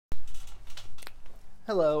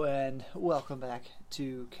Hello and welcome back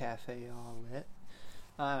to Cafe All Lit.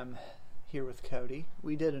 I'm here with Cody.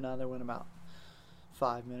 We did another one about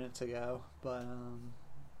 5 minutes ago, but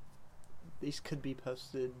these could be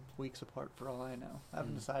posted weeks apart for all I know. I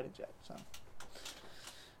haven't decided yet, so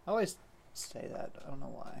I always say that. I don't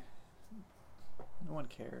know why. No one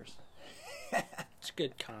cares. It's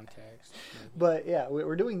good context. But yeah,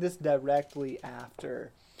 we're doing this directly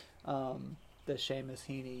after the Seamus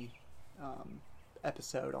Heaney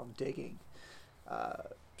episode on digging.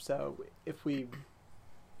 So if we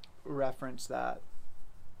reference that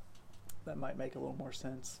might make a little more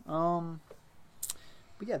sense. But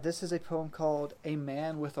yeah, this is a poem called A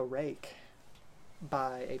Man with a Rake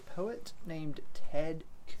by a poet named Ted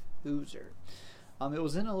Kooser. It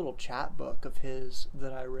was in a little chat book of his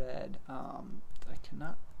that I read. I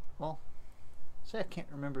can't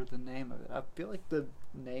remember the name of it. I feel like the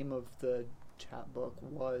name of the chat book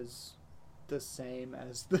was the same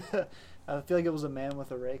as the I feel like it was A Man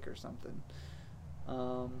with a Rake or something.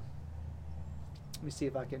 Let me see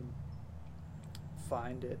if I can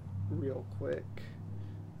find it real quick.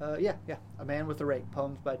 Yeah, A Man with a Rake,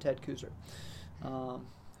 poems by Ted Kooser.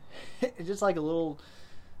 It's just like a little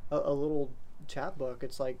chat book.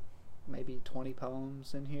 It's like maybe 20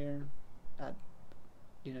 poems in here, at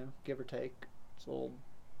give or take. It's a little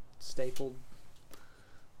stapled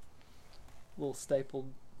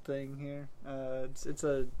thing here. It's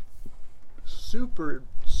a super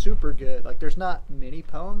good. Like, there's not many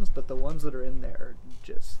poems, but the ones that are in there are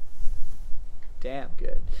just damn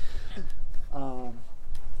good. So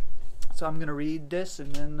I'm gonna read this,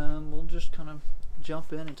 and then we'll just kind of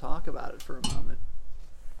jump in and talk about it for a moment.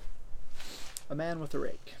 A Man with a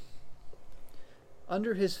Rake.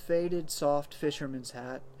 Under his faded, soft fisherman's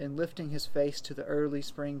hat, and lifting his face to the early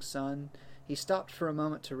spring sun, he stopped for a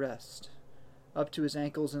moment to rest. Up to his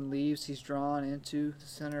ankles in leaves, he's drawn into the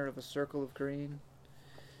center of a circle of green.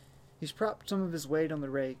 He's propped some of his weight on the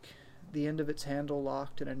rake, the end of its handle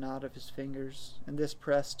locked in a knot of his fingers, and this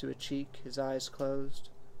pressed to a cheek, his eyes closed.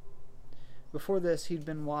 Before this, he'd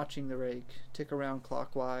been watching the rake tick around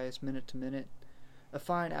clockwise, minute to minute, a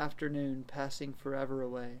fine afternoon passing forever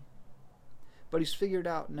away. But he's figured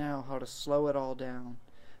out now how to slow it all down,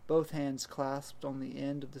 both hands clasped on the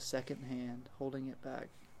end of the second hand, holding it back.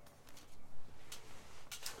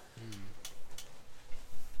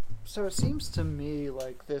 So it seems to me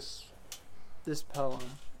like this poem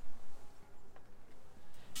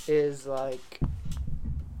is like,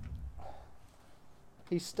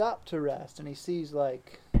 he stopped to rest and he sees I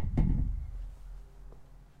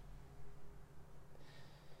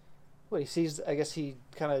guess he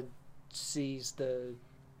kind of sees the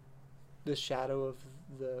shadow of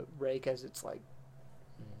the rake as it's like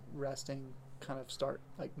resting, kind of start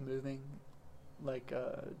like moving, like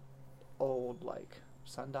old like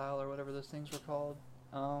sundial or whatever those things were called,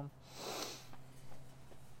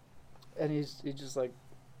 and he's just like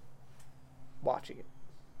watching it.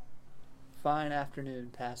 Fine afternoon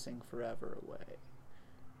passing forever away.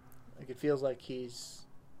 Like, it feels like he's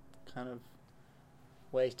kind of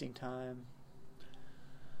wasting time.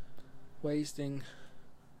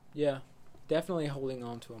 Yeah, definitely holding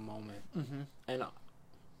on to a moment. Mm-hmm. And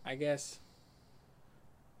I guess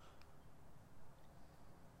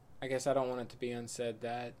I don't want it to be unsaid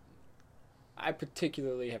that I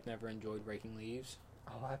particularly have never enjoyed raking leaves.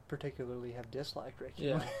 Oh, I particularly have disliked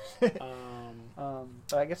raking leaves.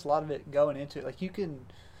 But I guess a lot of it going into it, like, you can,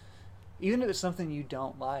 even if it's something you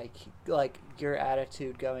don't like your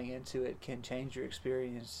attitude going into it can change your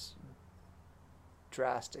experience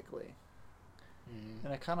drastically. Mm.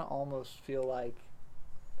 And I kind of almost feel like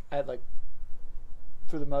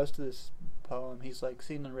for the most of this poem, he's like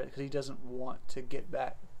seeing the rake because he doesn't want to get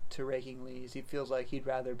back to raking leaves. He feels like he'd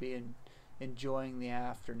rather be enjoying the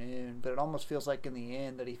afternoon, but it almost feels like in the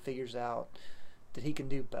end that he figures out that he can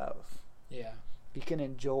do both. Yeah, he can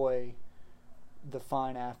enjoy the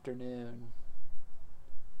fine afternoon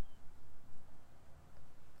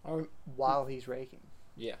while he's raking.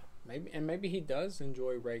 Yeah, maybe he does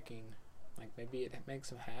enjoy raking. Like, maybe it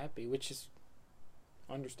makes him happy, which is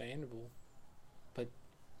understandable. But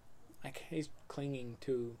like, he's clinging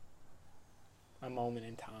to a moment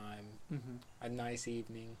in time, a nice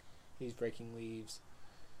evening. He's breaking leaves.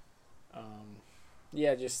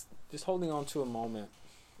 Just holding on to a moment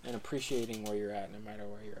and appreciating where you're at, no matter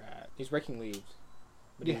where you're at. He's breaking leaves,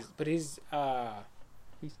 but he's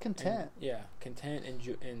content. Content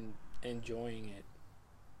and enjoying it.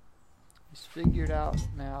 He's figured out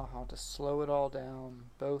now how to slow it all down,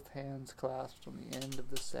 both hands clasped on the end of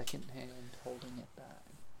the second hand, holding it back.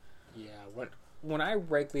 Yeah, when I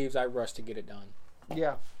rake leaves, I rush to get it done.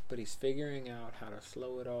 Yeah. but he's figuring out how to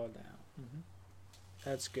slow it all down. Mm-hmm.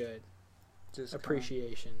 That's good. Just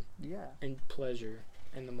Appreciation yeah. and pleasure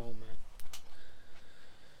in the moment.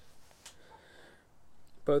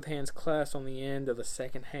 Both hands clasped on the end of the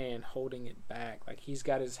second hand, holding it back. Like he's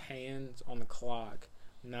got his hands on the clock,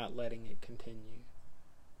 not letting it continue.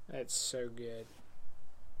 That's so good.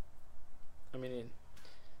 I mean, it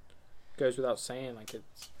goes without saying. Like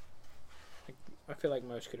it's, like, I feel like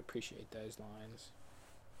most could appreciate those lines.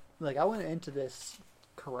 Like I went into this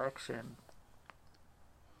collection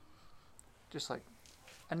just like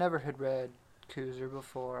I never had read Kooser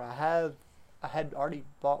before. I had already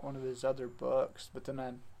bought one of his other books, but then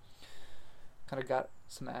I kind of got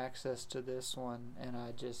some access to this one, and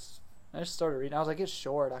I just started reading. I was like, it's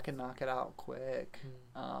short. I can knock it out quick.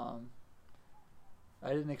 I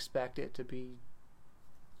didn't expect it to be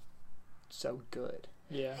so good.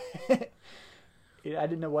 Yeah. I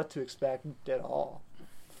didn't know what to expect at all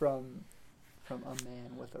from A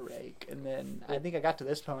Man with a Rake. And then I think I got to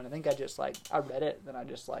this point. I think I read it, then I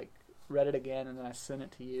just read it again, and then I sent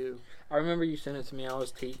it to you. I remember you sent it to me. I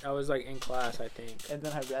was like in class, I think. And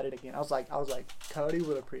then I read it again. I was like, Cody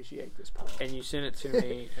would appreciate this poem. And you sent it to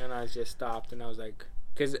me, and I just stopped, and I was like,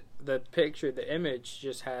 because the image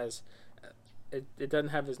just has, it doesn't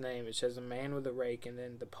have his name. It says A Man with a Rake, and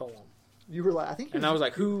then the poem. You were like, I think. And I was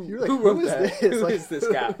like, who who wrote that? Who is this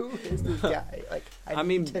guy? Who is this guy? Like, I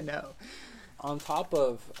need to know. On top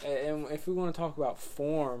of, and if we want to talk about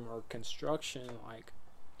form or construction, like,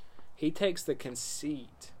 he takes the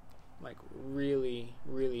conceit, like, really,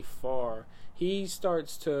 really far. He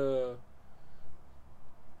starts to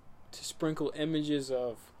sprinkle images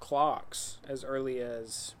of clocks as early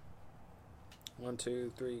as 1,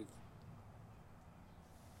 2, 3.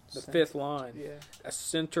 The fifth line, a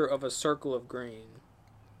center of a circle of green.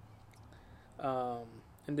 And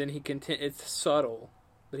then it's subtle,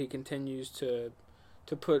 but he continues to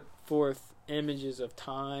put forth images of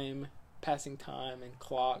time, passing time, and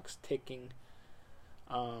clocks ticking.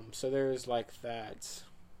 So there's like that.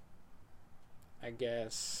 I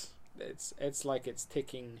guess it's like it's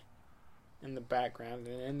ticking in the background,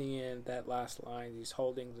 and in the end, that last line, he's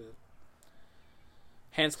holding the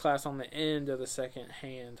hands clasped on the end of the second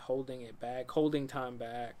hand, holding it back, holding time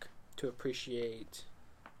back to appreciate,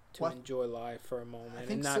 to enjoy life for a moment,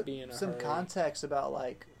 and not be in a hurry. Some context about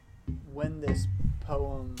like when this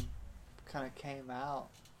poem kind of came out.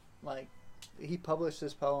 Like he published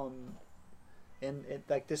this poem in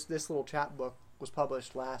like this little chapbook was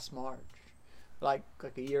published last March, like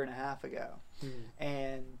a year and a half ago,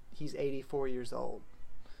 and he's 84 years old.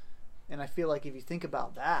 And I feel like if you think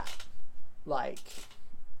about that, like,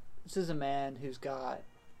 this is a man who's got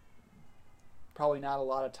probably not a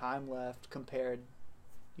lot of time left compared,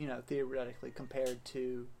 theoretically compared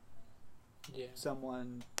to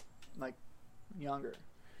someone like younger.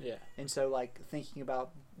 Yeah. And so, like, thinking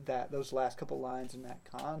about those last couple lines in that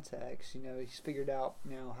context, he's figured out,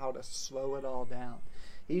 how to slow it all down.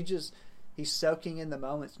 He's soaking in the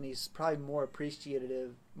moments, and he's probably more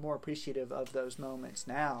appreciative of those moments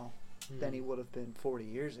now than he would have been 40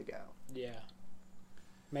 years ago. Yeah.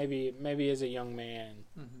 Maybe as a young man,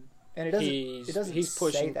 and it doesn't he's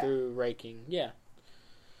pushing say that. through raking. Yeah.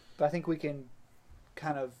 But I think we can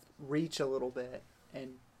kind of reach a little bit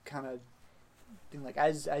and kind of think, like,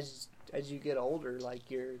 as you get older, like,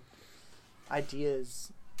 your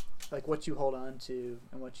ideas, like what you hold on to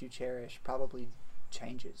and what you cherish probably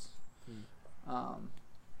changes.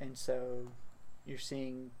 And so you're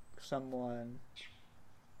seeing someone,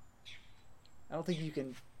 I don't think you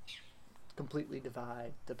can completely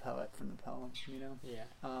divide the poet from the poem, Yeah.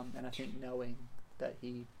 And I think knowing that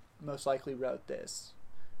he most likely wrote this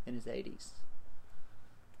in his 80s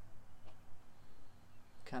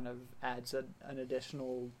kind of adds an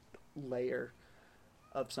additional layer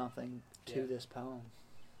of something to this poem.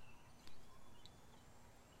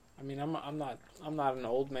 I mean, I'm not an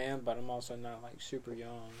old man, but I'm also not like super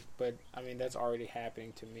young. But I mean, that's already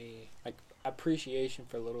happening to me. Like, appreciation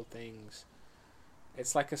for little things.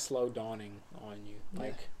 It's like a slow dawning on you.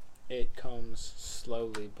 Like, it comes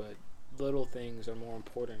slowly, but little things are more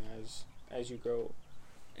important as you grow.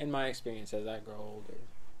 In my experience, as I grow older.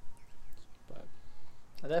 But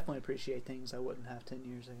I definitely appreciate things I wouldn't have 10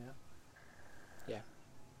 years ago. Yeah.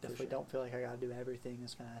 Definitely don't feel like I gotta do everything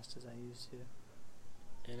as fast as I used to.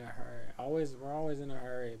 In a hurry. We're always in a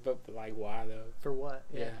hurry. But like, why though? For what?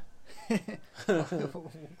 Yeah.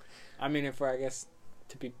 I mean, I guess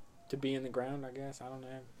to be in the ground, I guess. I don't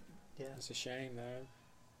know. Yeah. It's a shame though.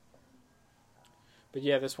 But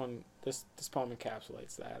yeah, this poem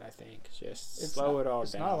encapsulates that. I think just It's slow not, it all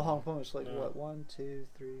it's down. It's not a long poem. It's like No. what 1, 2,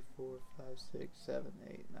 3, 4, 5, 6, 7,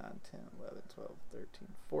 8, 9, 10, 11, 12, 13,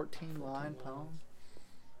 14 line poem.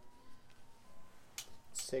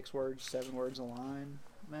 6 words, 7 words a line,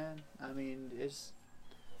 man. I mean, it's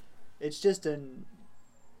just an.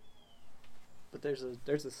 But there's a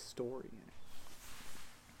story in it.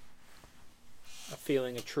 A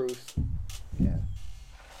feeling of truth. Yeah.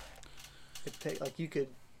 Like you could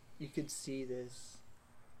see this.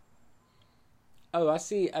 Oh, I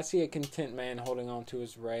see a content man holding on to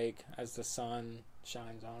his rake as the sun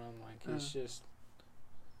shines on him. Like he's just.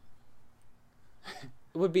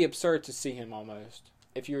 It would be absurd to see him almost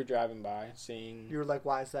if you were driving by, seeing. You were like,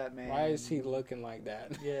 "Why is that man? Why is he looking like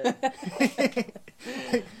that?" Yeah.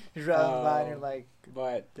 You're driving by and you're like,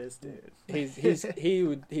 but this dude.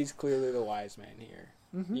 He's clearly the wise man here.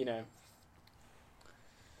 Mm-hmm. You know.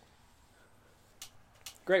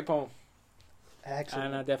 Great poem. Excellent.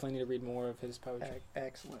 And I definitely need to read more of his poetry.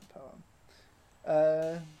 Excellent poem.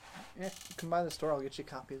 Yeah, come by the store. I'll get you a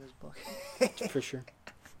copy of this book. For sure.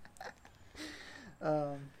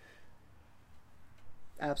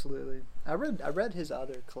 Absolutely. I read his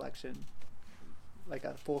other collection, like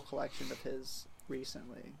a full collection of his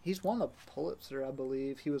recently. He's won a Pulitzer, I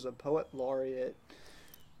believe. He was a poet laureate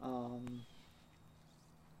to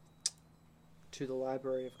the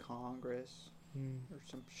Library of Congress or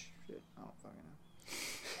some shit. I don't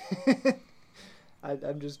fucking know.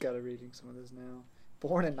 I'm just kind of reading some of this now.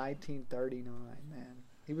 Born in 1939, man.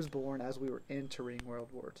 He was born as we were entering World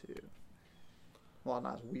War II. Well,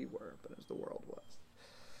 not as we were, but as the world was.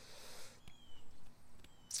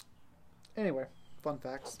 Anyway, fun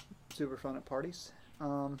facts. Super fun at parties.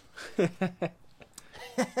 I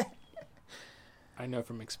know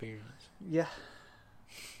from experience. Yeah.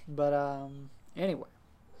 But, anyway.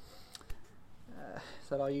 Is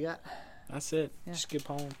that all you got? That's it. Yeah. Just a good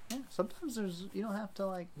poem. Yeah. Sometimes you don't have to,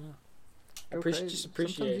 like... Yeah. Just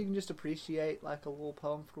appreciate. Sometimes you can just appreciate, like, a little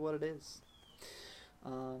poem for what it is.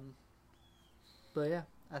 But, yeah.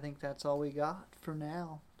 I think that's all we got for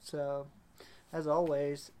now. So, as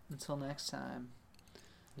always, until next time.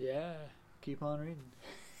 Yeah. Keep on reading.